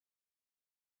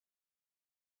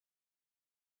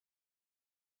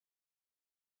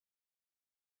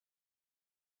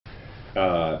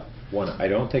One, I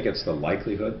don't think it's the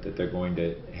likelihood that they're going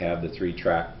to have the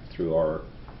 3-track through our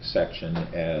section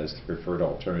as the preferred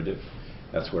alternative.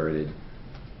 That's where it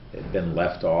had been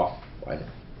left off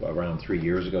around 3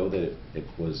 years ago, that it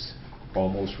was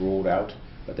almost ruled out,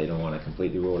 but they don't want to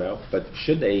completely rule it out. But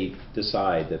should they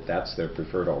decide that that's their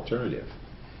preferred alternative,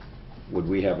 would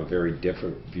we have a very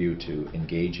different view to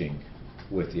engaging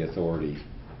with the authority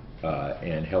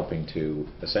and helping to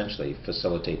essentially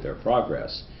facilitate their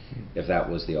progress if that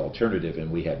was the alternative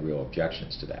and we had real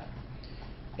objections to that?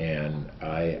 And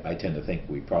I tend to think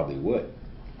we probably would.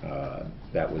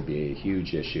 That would be a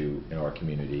huge issue in our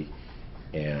community,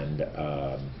 and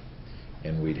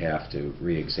we'd have to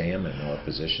re-examine our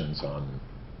positions on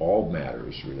all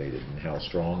matters related and how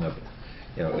strong of,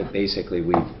 basically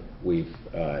we've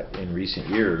in recent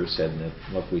years said that,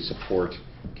 look, we support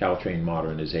CalTrain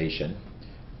modernization.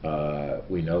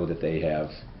 We know that they have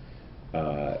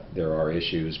there are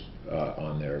issues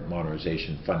on their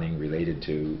modernization funding related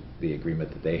to the agreement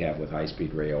that they have with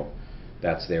high-speed rail.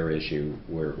 That's their issue.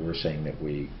 We're saying that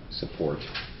we support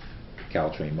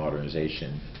CalTrain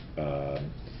modernization.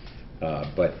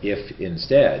 But if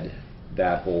instead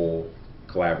that whole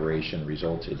collaboration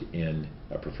resulted in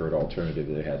a preferred alternative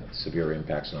that had severe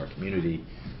impacts on our community,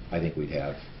 I think we'd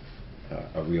have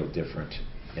a real different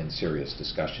and serious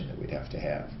discussion that we'd have to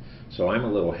have. So I'm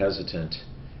a little hesitant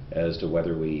as to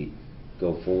whether we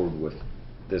go forward with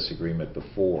this agreement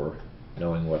before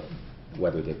knowing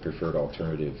whether the preferred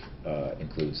alternative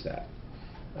includes that.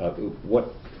 So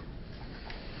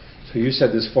you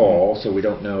said this fall, so we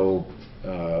don't know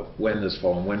when this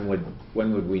fall, and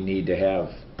when would we need to have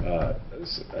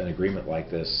an agreement like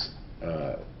this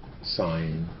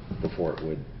signed before it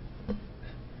would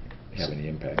have any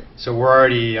impact? So we're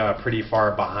already pretty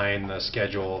far behind the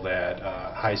schedule that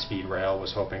high-speed rail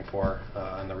was hoping for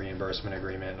on the reimbursement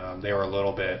agreement. They were a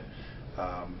little bit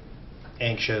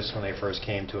anxious when they first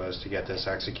came to us to get this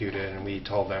executed, and we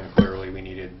told them clearly we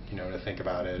needed to think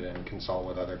about it and consult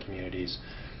with other communities.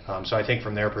 So I think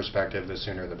from their perspective, the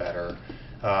sooner the better.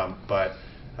 But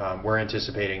we're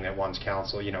anticipating that once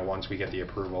council, once we get the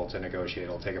approval to negotiate,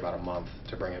 it'll take about a month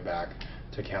to bring it back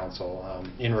to council.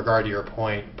 In regard to your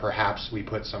point, perhaps we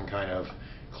put some kind of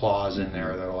clause in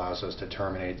there that allows us to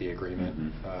terminate the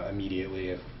agreement immediately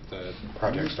if the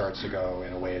project starts to go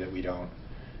in a way that we don't,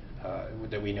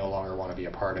 that we no longer want to be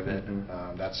a part of it.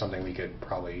 That's something we could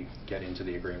probably get into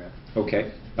the agreement.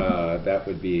 Okay, that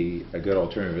would be a good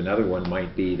alternative. Another one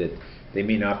might be that they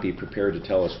may not be prepared to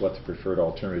tell us what the preferred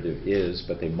alternative is,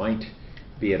 but they might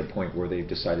be at a point where they've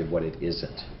decided what it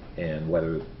isn't, and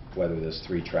whether this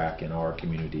 3-track in our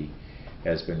community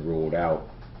has been ruled out.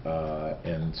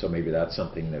 And so maybe that's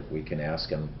something that we can ask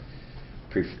them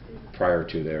prior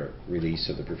to their release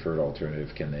of the preferred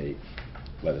alternative. Can they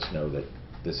let us know that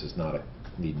this is not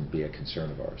needn't be a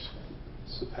concern of ours?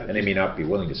 So, and they may not be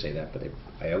willing to say that, but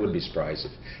I wouldn't be surprised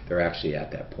if they're actually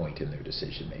at that point in their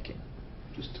decision making.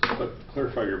 Just to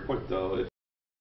clarify your point, though,